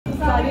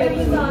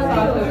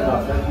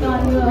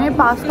मैंने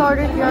pasta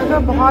order किया था,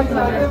 बहुत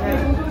मज़े है।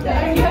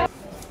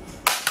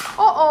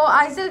 ओह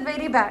आइज़ल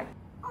वेरी बैड।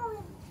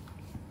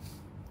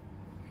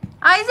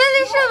 आइज़ल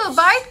इशल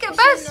बाइट के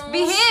बस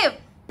बिहेव।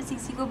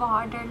 किसी को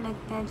बहुत डर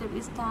लगता है जब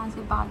इस तरह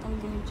से बादल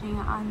गरजे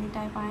या आंधी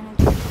टाइप आए ना।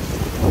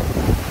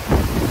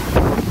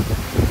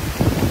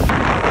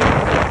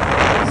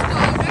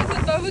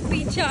 बहुत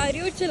पीछे आ रही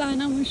है और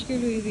चलाना मुश्किल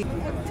हुई थी।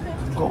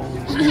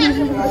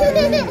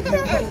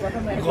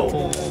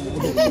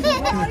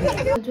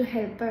 जो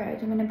हेल्पर है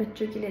जो मैंने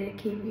बच्चों के लिए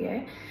रखी हुई है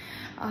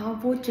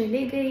वो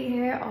चली गई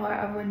है और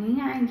अब वो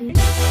नहीं आएंगी।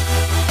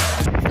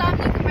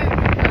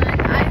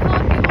 I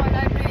hope you all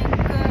are doing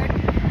good.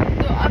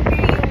 तो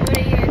अभी हो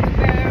रही है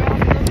दोपहर, हम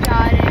लोग जा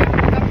रहे हैं।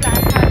 उनका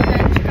प्लान था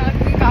लंच का,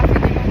 क्योंकि काफ़ी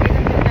दिन हो गए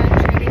थे लंच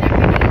कभी ना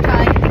कहीं जा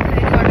रही थी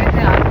खरीद ऑर्डर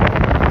करा।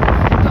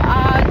 तो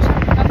आज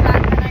उनका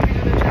प्लान बना के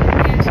लोग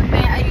चलते हैं। तो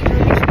मैं अयीज़ल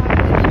एशल को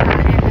जा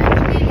रहे हैं लंच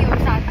के लिए और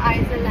साथ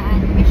आइज़ल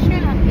एंड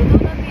एशल, हम ये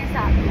दोनों भी हैं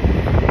साथ।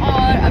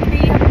 और अभी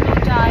हम लोग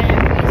जा रहे हैं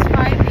प्लीज़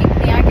 5 एक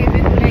नया कैफे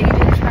खुला है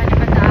जो एशल ने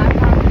बताया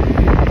था। तो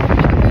हम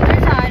लोग उधर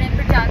जा रहे हैं,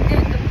 फिर जाते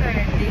हैं तो फिर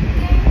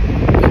देखते हैं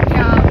कि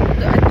क्या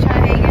तो अच्छा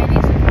है या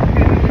नहीं। सब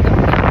फिर मैं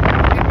बताऊँगी।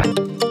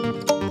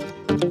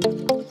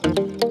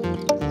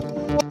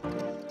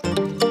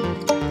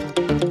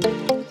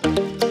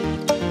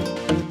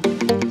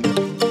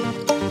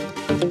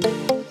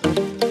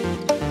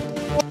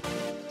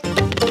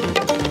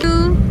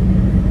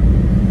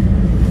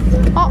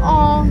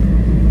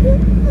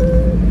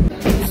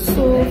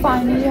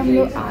 फाइनली हम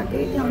लोग आ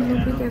गए थे। हम लोग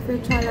भी कैफ़े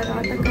अच्छा लगा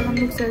था। कल हम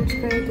लोग सर्च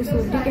करे थे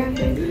सूटी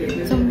कैफ़े,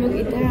 सो हम लोग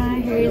इधर आए।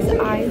 Here is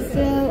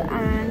आइज़ल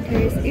and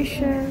here is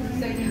इशल।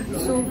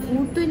 So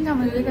food तो इनका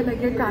मज़े का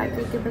लगे, ट्राई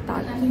करके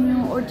बताती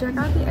हूँ। और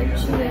जगह भी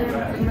अच्छी है,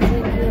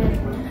 मज़े की है।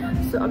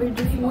 सो अभी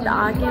जो फूड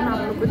आ गया मैं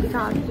आप लोग को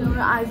दिखाती हूँ।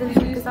 आइज़ल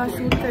इशल के साथ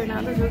शूट करना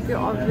था जो कि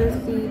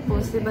ऑब्वियसली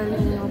पॉसिबल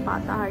नहीं हो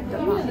पाता हर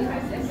दफ़ा।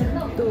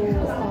 तो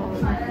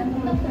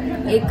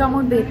एक का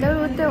मूड बेहतर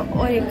होता है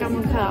और एक का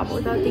मूड ख़राब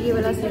होता है, ये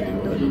वाला सीन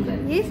है दोनों का।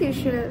 ये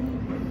फेशियल।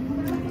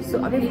 सो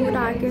अभी फूड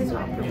आ गया, सो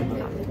आप लोग को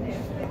दिखाती हूँ।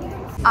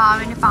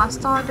 मैंने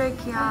पास्ता ऑर्डर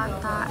किया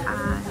था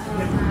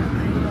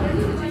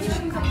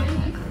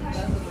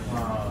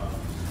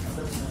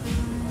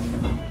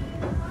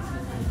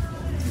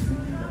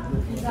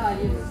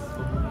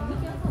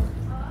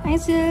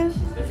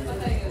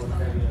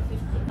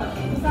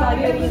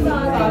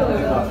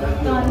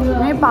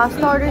मैंने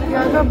पास्ता ऑर्डर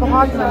किया था,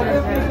 बहुत मज़े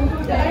है।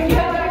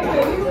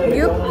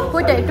 ये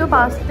पोटैटो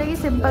पास्ता, ये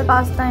सिंपल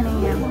पास्ता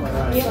नहीं है,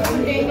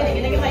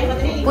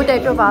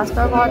 पोटैटो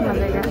पास्ता बहुत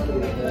मज़े का।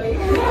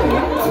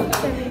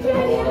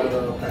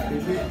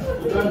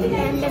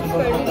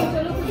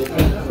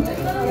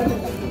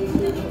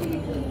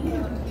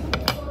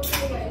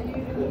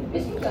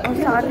 और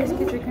साथ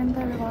इसकी चिकन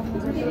था, बहुत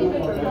मज़े।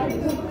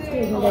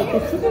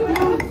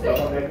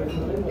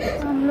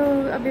 हम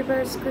लोग अभी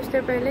बस कुछ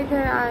देर पहले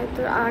घर आए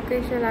तो आके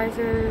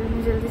आइज़ल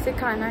ने जल्दी से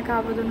खाना खा,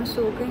 वो दोनों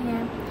सो गई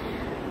हैं।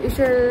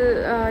 इशल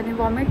ने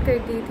वॉमिट कर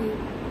दी थी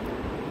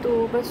तो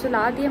बस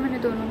सुला दिया मैंने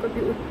दोनों को,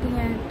 भी उठती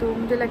हैं। तो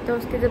मुझे लगता है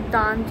उसके जब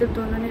दांत जब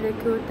दोनों ने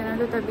रखे होते हैं ना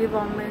तो तभी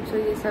वॉमिट्स और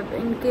ये सब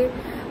इनके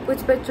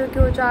कुछ बच्चों के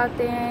हो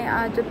जाते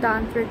हैं। जब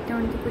दांत रखते हैं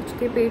उनके कुछ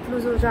के पेट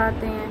लूज़ हो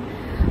जाते हैं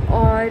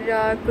और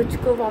कुछ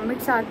को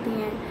वॉमिट्स आती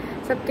हैं,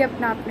 सबके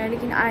अपना अपना है।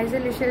 लेकिन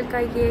आइज़ल एशल का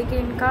ये है कि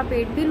इनका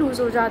पेट भी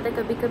लूज़ हो जाता है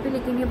कभी कभी,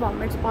 लेकिन ये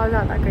वॉमिट्स बहुत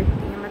ज़्यादा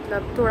करती हैं।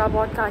 मतलब थोड़ा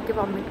बहुत खा के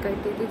वॉमिट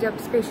करती थी जब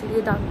स्पेशली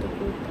ये दांतों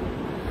की होती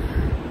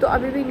है। तो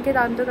अभी भी इनके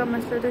दांतों का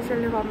मसला तो एशल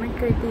ने वॉमिट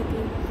करती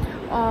थी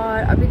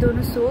और अभी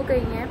दोनों सो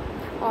गई हैं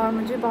और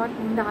मुझे बहुत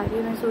नींद आ रही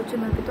है। मैं सोची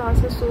मैं भी तो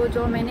आज से सो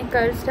जाऊँ। मैंने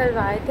कर्ल्स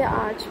डलवाए थे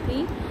आज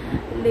भी,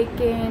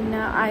 लेकिन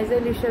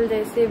आइज़ल एशल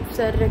जैसे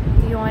सर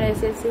रखती हैं और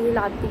ऐसे ऐसे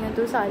हिलाती हैं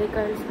तो सारे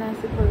कर्ल्स में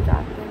ऐसे खुल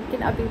जाते हैं, लेकिन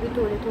अभी भी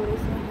थोड़े थोड़े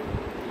से हैं।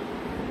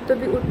 तो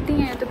भी उठती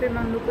हैं तो फिर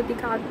मैं हम लोग को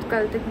दिखा।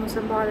 कल तक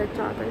मौसम बहुत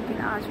अच्छा था लेकिन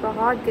आज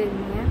बहुत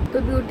गर्मी है। तो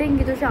भी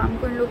उठेंगी तो शाम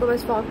को इन लोगों को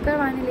बस वॉक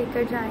करवाने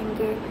लेकर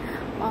जाएंगे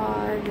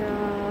और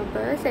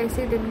बस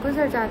ऐसे दिन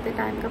गुजर जाते,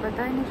 टाइम का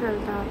पता ही नहीं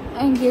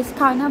चलता। एंड ये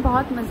खाना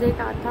बहुत मज़े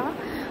का था।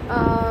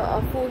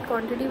 फूड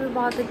क्वांटिटी भी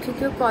बहुत अच्छी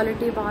थी और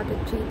क्वालिटी बहुत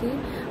अच्छी थी।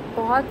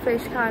 बहुत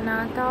फ्रेश खाना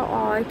था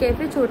और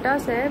कैफ़े छोटा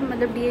सा है,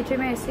 मतलब DHA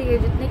में ऐसे ही है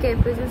जितने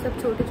कैफ़ेज़ हैं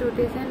सब छोटे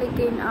छोटे से हैं,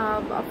 लेकिन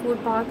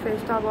फूड बहुत फ्रेश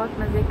था, बहुत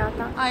मज़े का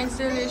था।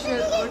 आइज़ल एशल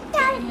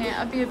उठी हैं,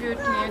 अभी अभी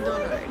उठी हैं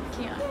दोनों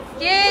लड़कियाँ।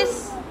 यस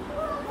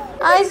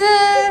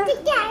आइज़ल,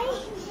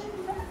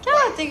 क्या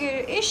बात है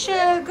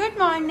एशल,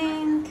 गुड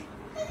मॉर्निंग।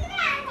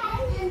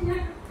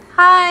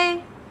 हाय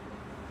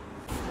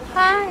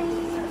हाय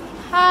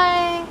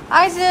हाय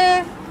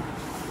आइज़ल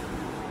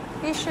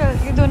एशल,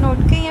 ये दोनों उठ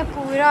गई हैं।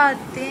 पूरा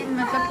दिन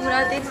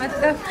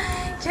मतलब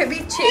जब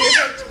 6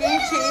 बज गए,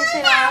 6 से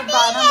रात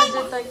 12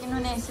 बजे तक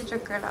इन्होंने ऐसे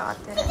चक्कर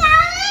लगाते रहे।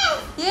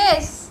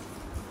 यस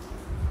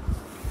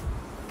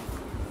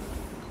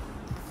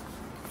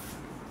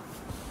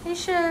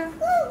एशल,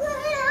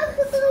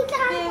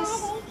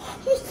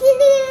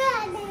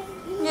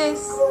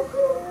 यस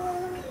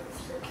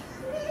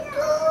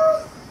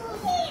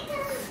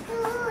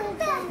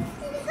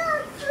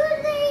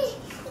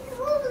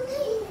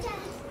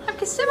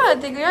किससे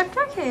बातें करी? आप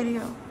क्या कह रही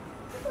हो?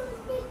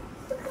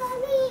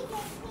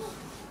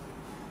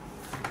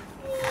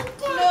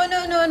 No no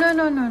no no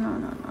no no no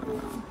no no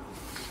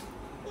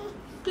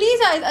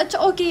please. अच्छा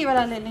ओके, ये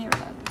वाला ले लें, ये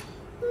वाला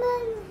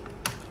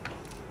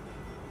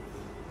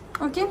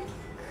ओके।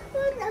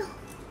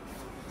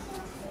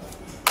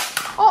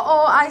 ओ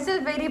ओ आइजल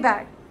वेरी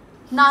बैड।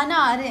 नाना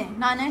आ रहे हैं,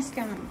 नाना is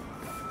coming.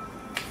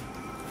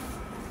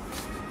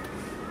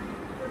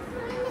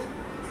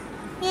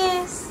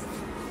 Yes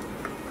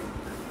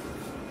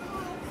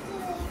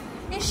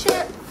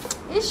इशल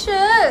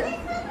इशल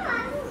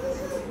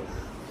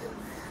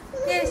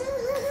yes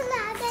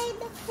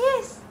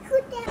yes.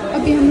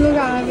 अभी हम लोग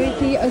आ गए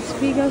थे।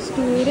 असफी का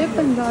स्टोर है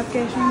पंजाब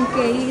कैशन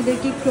कई। इधर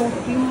की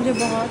क्रॉकरी मुझे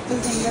बहुत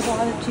पसंद है,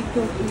 बहुत अच्छी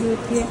क्रॉकरी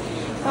होती है,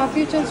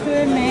 काफ़ी अच्छा स्टोर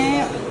है। मैं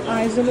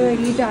आइज़ल और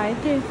अलीज आए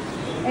थे,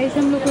 ऐसे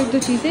हम लोग को एक दो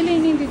चीज़ें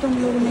लेनी थी तो हम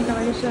लोगों ने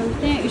कहा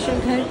चलते हैं। इशल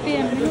घर पे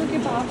हम लोगों के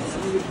पास,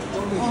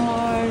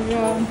 और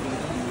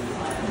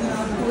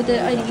उधर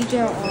अलीज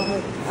और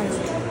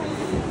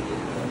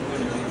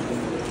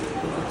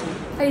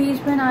अलीज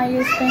बनाई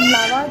है स्पेन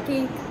लावा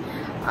केक।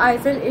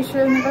 आइज़ल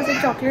इशल मेरे पास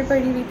एक चॉकलेट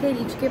पड़ी हुई थी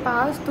अलीज के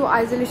पास, तो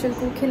आइज़ल इशल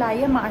को खिलाई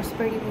है, मार्स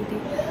पड़ी हुई थी।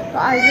 तो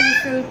आइज़ल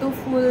इशल तो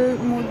फुल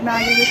मूड में आ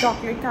गई जो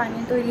चॉकलेट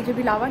खानी, तो ये जो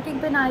भी लावा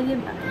केक बनाई है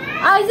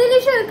आइज़ल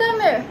इशल का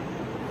में,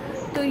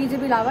 तो ये जो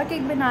भी लावा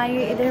केक बनाई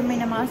है। इधर मैं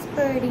नमाज़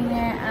पढ़ रही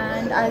हैं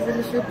एंड आइज़ल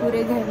इशल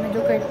पूरे घर में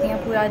जो करती हैं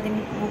पूरा दिन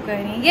वो कर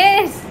रही हैं।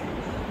 येस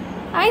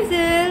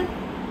आइज़ल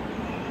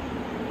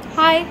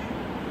हाय।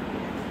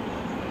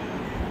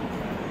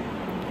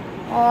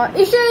 और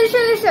इशल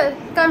इशल इशल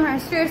कम है,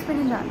 स्टेयर्स पे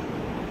नहीं जाना।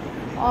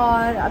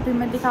 और अभी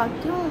मैं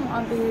दिखाती हूँ,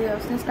 अभी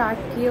उसने स्टार्ट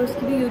किया,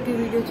 उसकी भी यूट्यूब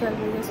वीडियो चल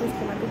रही है, सो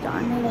उसके बाद तो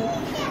जान नहीं रही,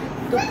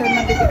 तो फिर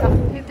मैं भी दिखाती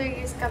हूँ। तो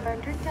ये इसका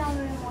बैटर चल रहा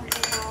है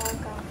मोटर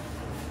का।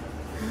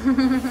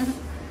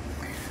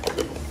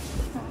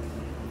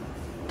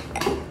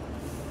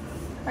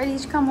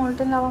 अरीज का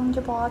मोल्टन लावा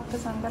मुझे बहुत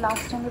पसंद है,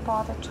 लास्ट टाइम भी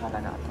बहुत अच्छा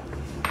लगा था।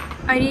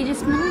 अरीज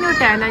इसमें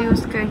न्यूटेला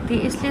यूज़ करती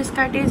है, इसलिए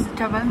इसका टेस्ट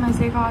डबल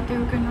मज़े का होता है,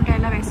 क्योंकि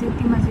न्यूटेला वैसे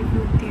इतनी मज़े की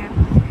होती है।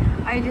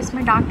 अरीज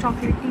इसमें डार्क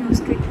चॉकलेट नहीं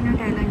यूज़ करती,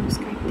 न्यूटेला यूज़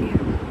करती है,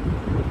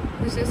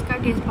 उससे इसका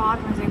टेस्ट बहुत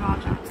मज़े का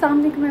होता है।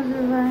 सामने के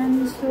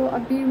मैं सो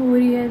अभी हो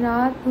रही है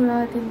रात, पूरा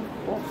दिन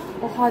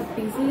बहुत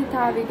बिजी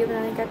था, वीडियो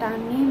बनाने का टाइम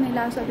नहीं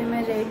मिला। सो अभी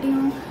मैं रेडी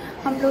हूँ,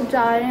 हम लोग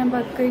जा रहे हैं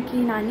बकर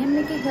की नानी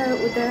अम्मी के घर,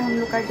 उधर हम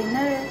लोग का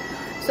डिनर है।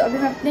 सो अभी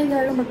मैं अपने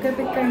घर में बकर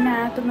पिक करने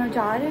आया तो मैं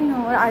जा रही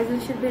हूँ, और आइज़ल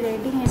इशल भी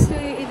रेडी हैं। सो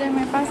इधर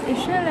मेरे पास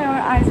इशल है और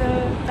आइज़ल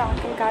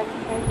ताकि गाड़ी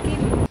में बैठ के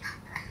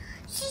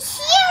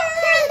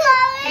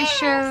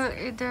इशल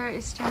इधर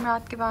इस टाइम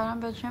रात के 12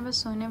 बज रहे हैं,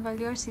 बस सोने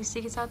वाली, और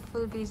सीसी के साथ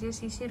फुल बिजी है।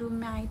 सीसी रूम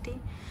में आई थी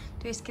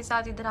तो इसके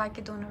साथ इधर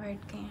आके दोनों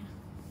बैठ गए हैं।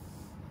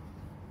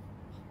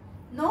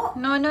 No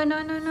no no no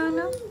no no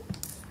no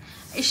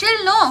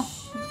इशल no,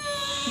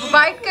 वो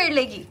बाइट कर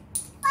लेगी।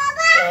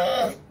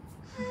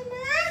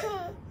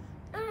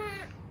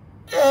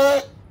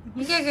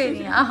 ये क्या कर रही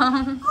है?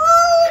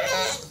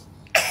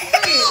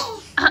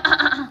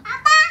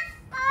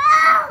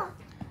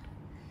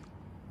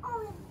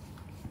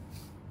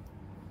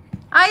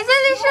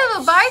 आइज़ल इशल वो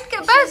बाइट के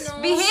बस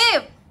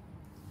बिहेव।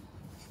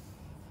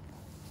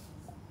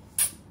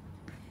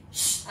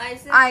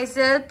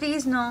 आइज़ल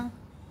please no.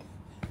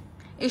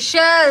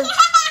 इशल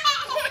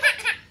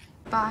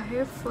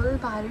बाहर फुल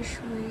बारिश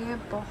हुई है,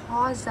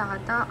 बहुत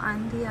ज़्यादा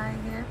आंधी आई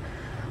है,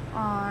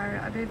 और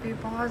अभी भी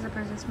बहुत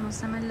ज़बरदस्त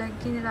मौसम है, लग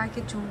ही नहीं रहा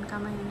कि जून का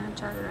महीना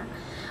चल रहा है।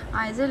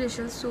 आइज़ल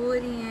इशल सो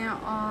रही हैं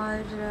और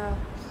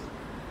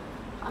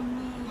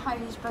अम्मी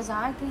हरीज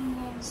बाज़ार गई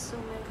हैं, सो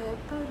मैं घर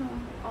पर हूँ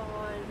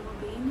और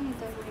मुबीन है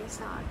इधर मेरे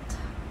साथ।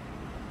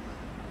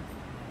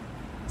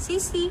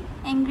 CC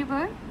angry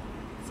bird,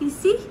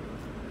 CC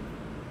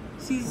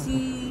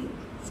CC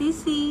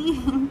CC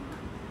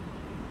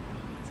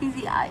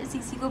CC आए।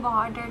 सीसी को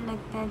बहुत डर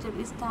लगता है जब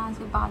इस तरह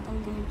से बादल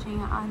गिर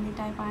जाए, आंधी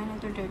टाइप आए ना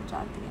तो डर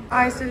जाती है।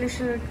 आइज़ल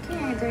इशल उठ के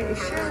इधर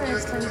इशल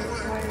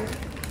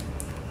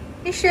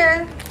इशल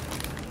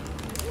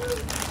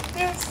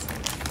यस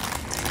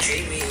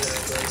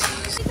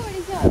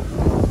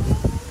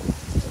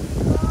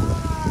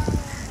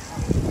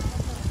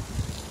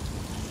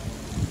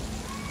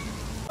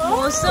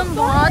मौसम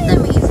बहुत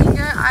अमेजिंग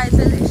है।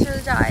 आइज़ल इशल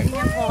जा रही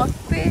है वॉक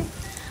पे।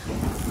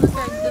 Look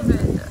at the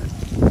weather.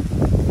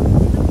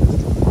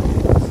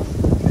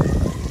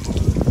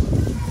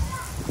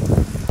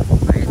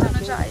 और ये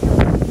दोनों जा रही हैं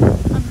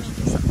अम्मी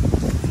के साथ।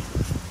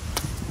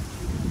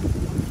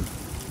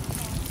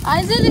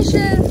 आइज़ल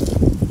इशल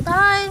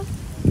बाय।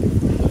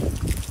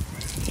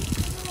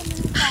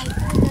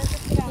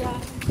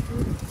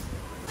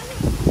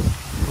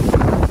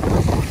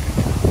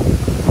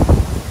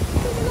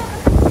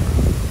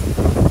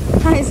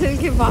 आइज़ल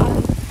के बाद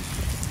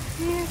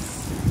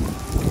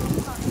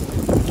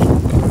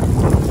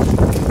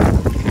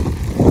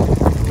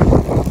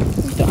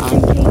तो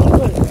आंखें नहीं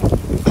बोल रहा।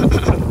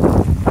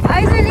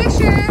 आइज़ल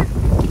इशल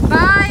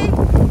बाय।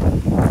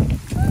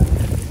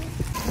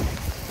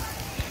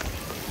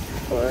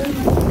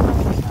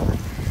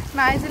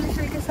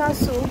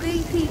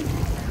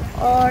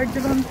 और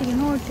जब हम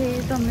तीनों उठे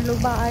तो हम लोग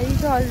बाहर ही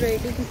थे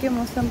ऑलरेडी, क्योंकि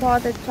मौसम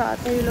बहुत अच्छा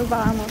था। ये लोग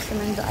बाहर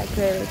मौसम एंजॉय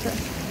कर रहे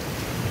थे।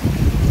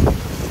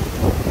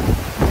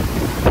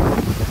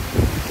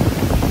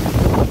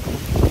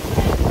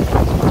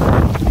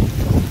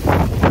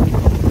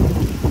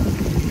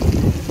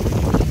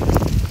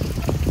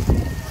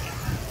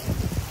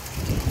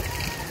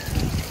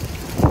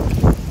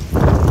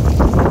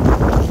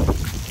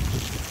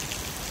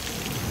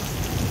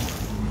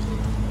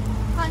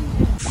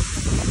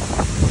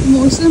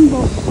 मौसम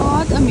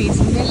बहुत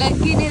अमेजिंग है,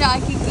 लड़की ने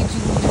राखी की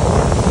जून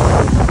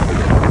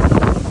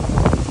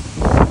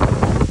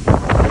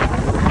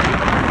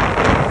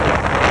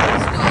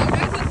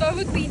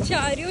पीछे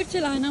आ रही है और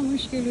चलाना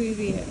मुश्किल हुई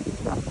भी है।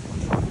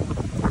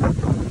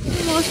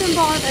 मौसम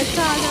बहुत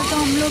अच्छा आ गया तो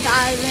हम लोग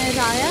आए हुए हैं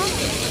राया,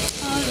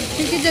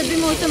 क्योंकि जब भी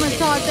मौसम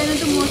अच्छा होता है ना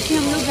तो मोस्टली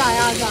हम लोग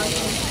राया आ जाते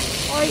हैं।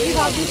 और ये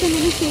वापस से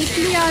मैंने केक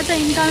लिया था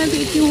इनका, मैं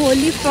पीती हूँ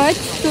होली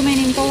फर्स्ट, तो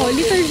मैंने इनका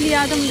होली फर्स्ट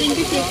लिया था। मुझे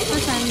इनके केक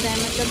पसंद है,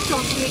 मतलब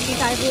चॉकलेट के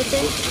टाइप होते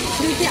हैं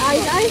जो कि आई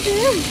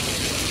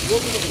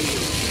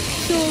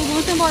तो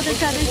मौसम बहुत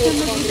अच्छा था, इसलिए हम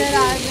लोग इधर आ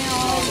गए हैं।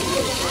 और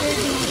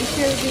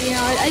भी हैं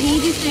और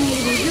अरीज इससे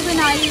मेरी वीडियो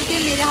बना रही थी,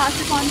 मेरे हाथ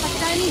से कौन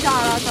पकड़ा नहीं जा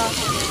रहा था।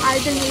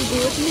 आयज़ल मेरी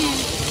गोद में है।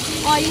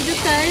 और ये जो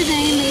कर्ज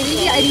हैं मेरी,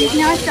 ये अरीज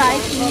ने आज ट्राई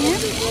किए हैं,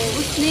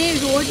 उसने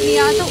रोट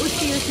लिया था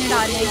उसकी उसने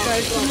डाले हैं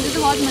कर्ज, तो मुझे तो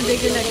बहुत मज़े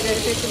के लग रहे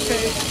थे कुछ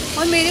कर्ज।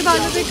 और मेरे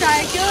बालों पे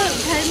ट्राई किया,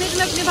 घर में तो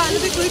मैं अपने बालों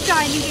पे कोई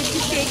ट्राई नहीं की थी,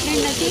 स्ट्रेटमेंट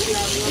न थी,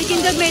 लेकिन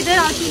जब मैं इधर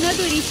आती हूँ ना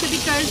तो अरीज कभी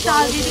कर्ज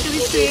डाल देती,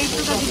 कभी स्ट्रेट,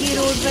 तो कभी ये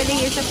रोड वाले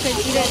ये सब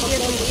करती रहती है,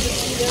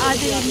 तो आज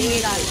अरीज ने ये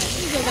डाल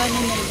जगह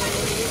में मिल गई।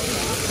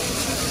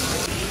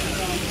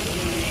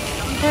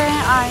 इधर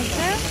आए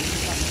थे,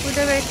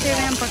 उधर बैठे हुए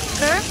हैं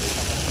पक्कर,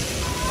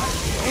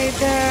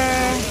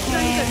 इधर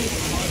हैं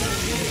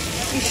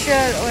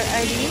इशल और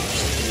अली।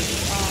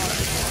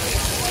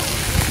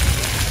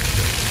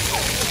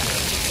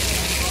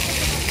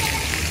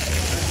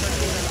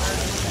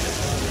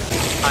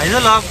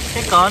 आयज़ल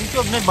आपके कान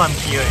क्यों अपने बंद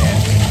किए हुए हैं?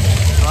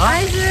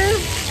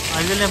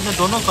 आयज़ल ने अपने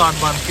दोनों कान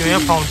बंद किए हुए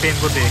हैं फाउंटेन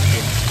को देख के।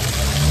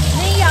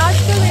 नहीं, आज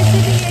तो वैसे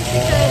भी ऐसे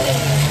कर रहे हैं,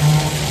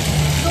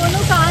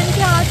 दोनों कान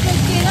के हाथ रख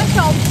के ना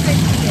शॉप्स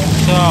करती है।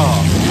 अच्छा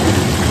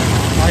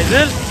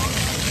आयज़ल,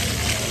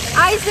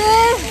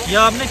 आयज़ल ये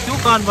आपने क्यों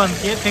कान बंद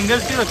किए?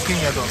 फिंगर्स क्यों रखी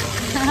हैं दोनों?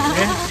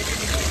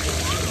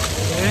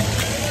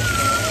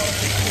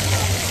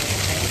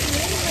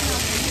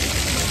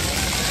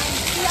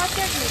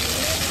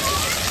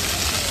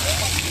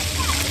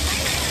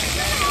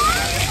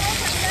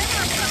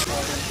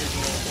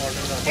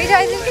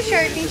 आयज़ल की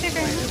शर्ट नीचे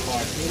करना।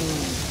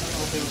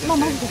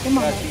 मामा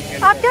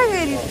आप क्या कह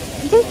रही हो?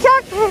 ये क्या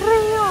कर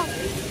रही हो?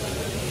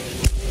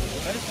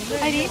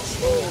 अरीज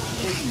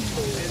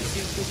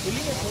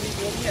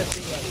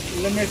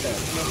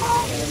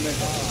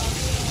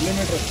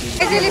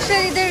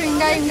इशल इधर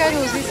रिंगा रिंगा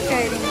रोजेस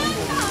कर रही है।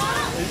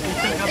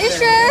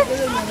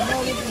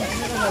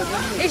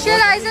 इशल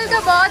आयज़ल का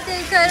बहुत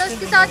दिल कर रहा है,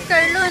 उसके साथ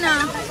कर लो ना।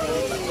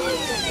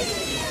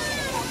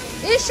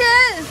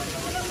 इशल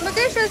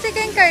मुझे इशल से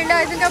कहीं कर लो,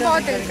 आयज़ल का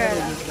बहुत दिल कर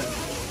रहा है।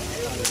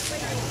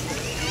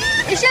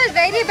 इशल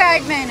वेरी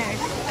बैड मैनर्स,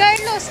 कर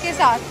लो उसके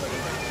साथ।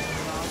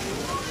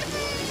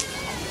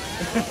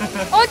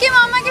 ओके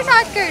मामा के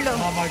साथ कर लो।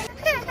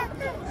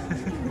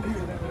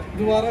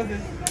 दोबारा से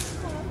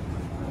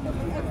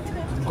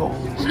गो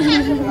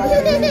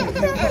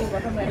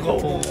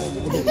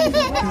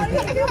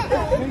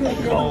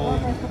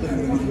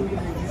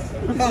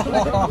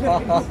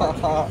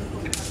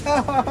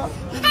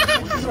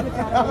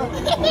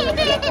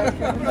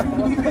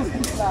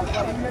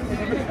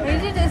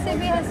जैसे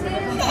भी हंसे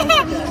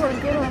बोल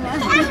के रोना।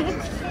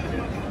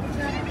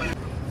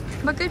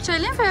 बकर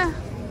चलें फिर?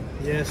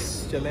 यस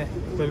चलें,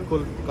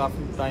 बिल्कुल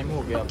काफ़ी टाइम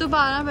हो गया। अब तो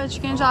 12 बज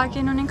गए, जाके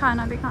इन्होंने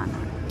खाना भी खाना।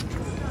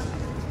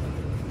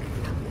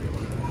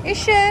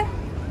 इशे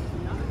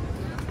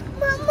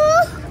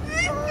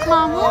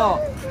मामू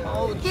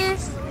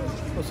यस,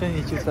 उसे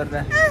नीचे उतर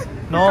रहा है।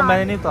 नो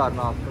मैंने नहीं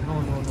उतारना आपको, नो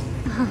नो नो।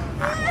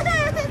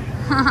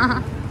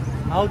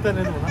 हाँ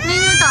उतरने दो ना। नहीं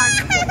उतार।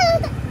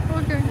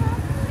 ओके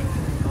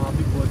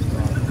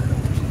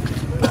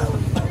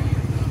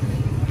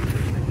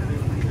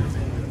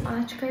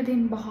आज का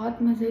दिन बहुत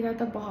मज़े का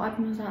था, बहुत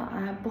मज़ा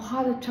आया,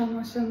 बहुत अच्छा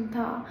मौसम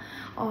था।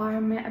 और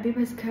मैं अभी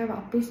बस घर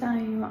वापस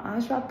आई हूँ,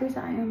 आज वापस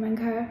आई हूँ मैं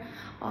घर।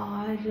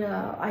 और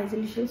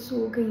आयज़ल एशल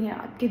सो गई हैं,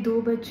 रात के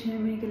 2 बजे हैं,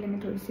 मेरे गले में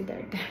थोड़ी सी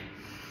दर्द है।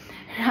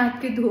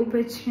 रात के 2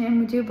 बजे हैं,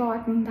 मुझे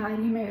बहुत नींद आ रही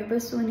है, मैं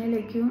बस सोने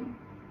लगी हूँ।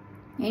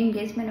 इन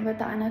केस मैंने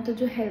बताना तो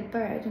जो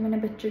हेल्पर है जो मैंने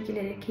बच्चों के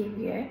लिए रखी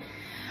हुई है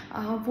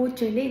वो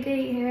चली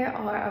गई है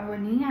और अब वो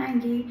नहीं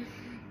आएंगी।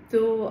 तो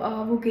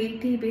वो गई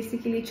थी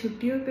बेसिकली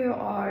छुट्टियों पे,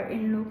 और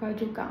इन लोगों का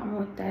जो काम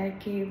होता है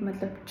कि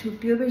मतलब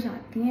छुट्टियों पे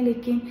जाती हैं,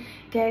 लेकिन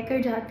कह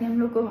कर जाती हैं हम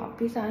लोग को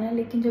वापस आना,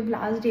 लेकिन जब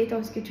लास्ट डे था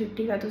उसकी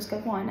छुट्टी का तो उसका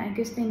फ़ोन आया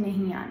कि उसने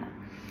नहीं आना।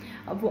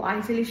 अब वो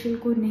आइज़ल एशल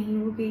को नहीं,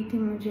 वो गई थी,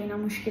 मुझे ना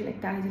मुश्किल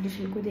लगता है आइज़ल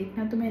एशल को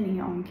देखना, तो मैं नहीं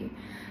आऊँगी।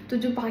 तो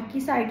जो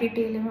बाकी सारी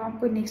डिटेल है मैं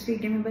आपको नेक्स्ट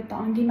वीडियो में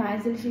बताऊँगी। मैं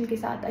आइज़ल एशल के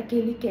साथ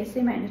अकेली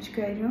कैसे मैनेज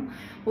कर रही हूँ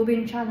वो भी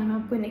इंशाल्लाह मैं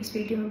आपको नेक्स्ट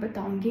वीडियो में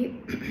बताऊँगी।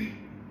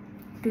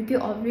 क्योंकि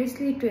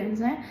ऑब्वियसली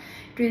ट्विंस हैं,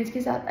 ट्विंस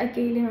के साथ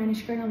अकेले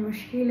मैनेज करना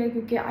मुश्किल है,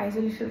 क्योंकि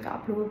आइज़ल एशल का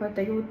आप लोगों को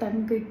पता है कि वो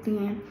तंग करती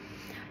हैं,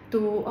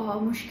 तो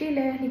मुश्किल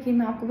है। लेकिन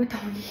मैं आपको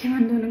बताऊंगी कि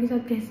मैं दोनों के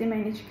साथ कैसे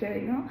मैनेज कर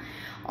रही हूँ।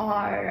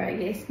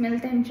 और यस,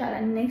 मिलते हैं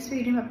इंशाल्लाह नेक्स्ट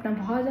वीडियो में। अपना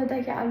बहुत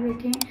ज़्यादा ख्याल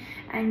रखें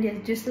and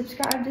yes, just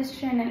subscribe this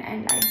channel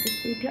and like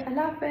this video.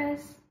 अल्लाह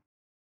हाफ़िज़।